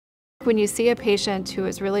When you see a patient who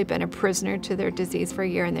has really been a prisoner to their disease for a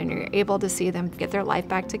year and then you're able to see them get their life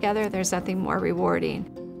back together, there's nothing more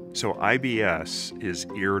rewarding. So IBS is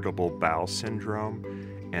irritable bowel syndrome,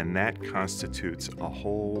 and that constitutes a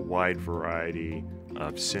whole wide variety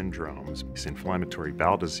of syndromes. This inflammatory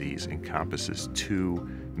bowel disease encompasses two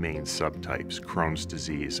main subtypes, Crohn's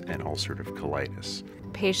disease and ulcerative colitis.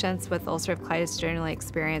 Patients with ulcerative colitis generally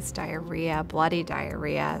experience diarrhea, bloody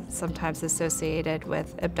diarrhea, sometimes associated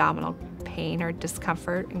with abdominal pain or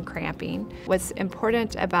discomfort and cramping. What's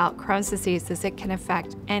important about Crohn's disease is it can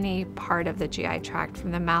affect any part of the GI tract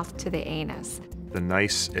from the mouth to the anus. The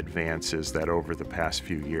nice advance is that over the past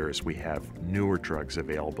few years we have newer drugs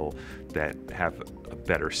available that have a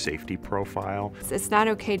better safety profile. It's not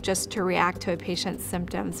okay just to react to a patient's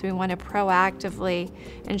symptoms. We want to proactively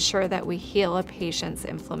ensure that we heal a patient's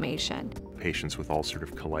inflammation. Patients with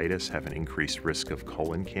ulcerative colitis have an increased risk of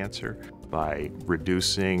colon cancer. By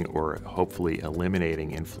reducing or hopefully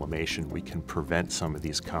eliminating inflammation, we can prevent some of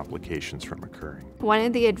these complications from occurring. One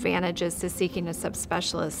of the advantages to seeking a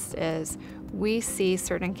subspecialist is we see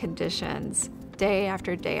certain conditions day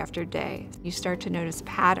after day after day. You start to notice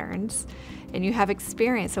patterns and you have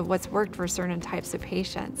experience of what's worked for certain types of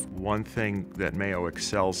patients. One thing that Mayo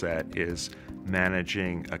excels at is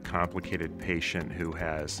managing a complicated patient who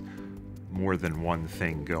has more than one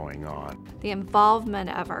thing going on. The involvement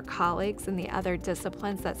of our colleagues in the other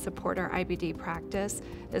disciplines that support our IBD practice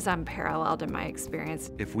is unparalleled in my experience.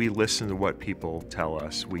 If we listen to what people tell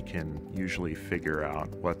us, we can usually figure out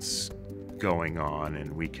what's going on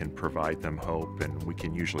and we can provide them hope and we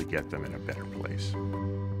can usually get them in a better place.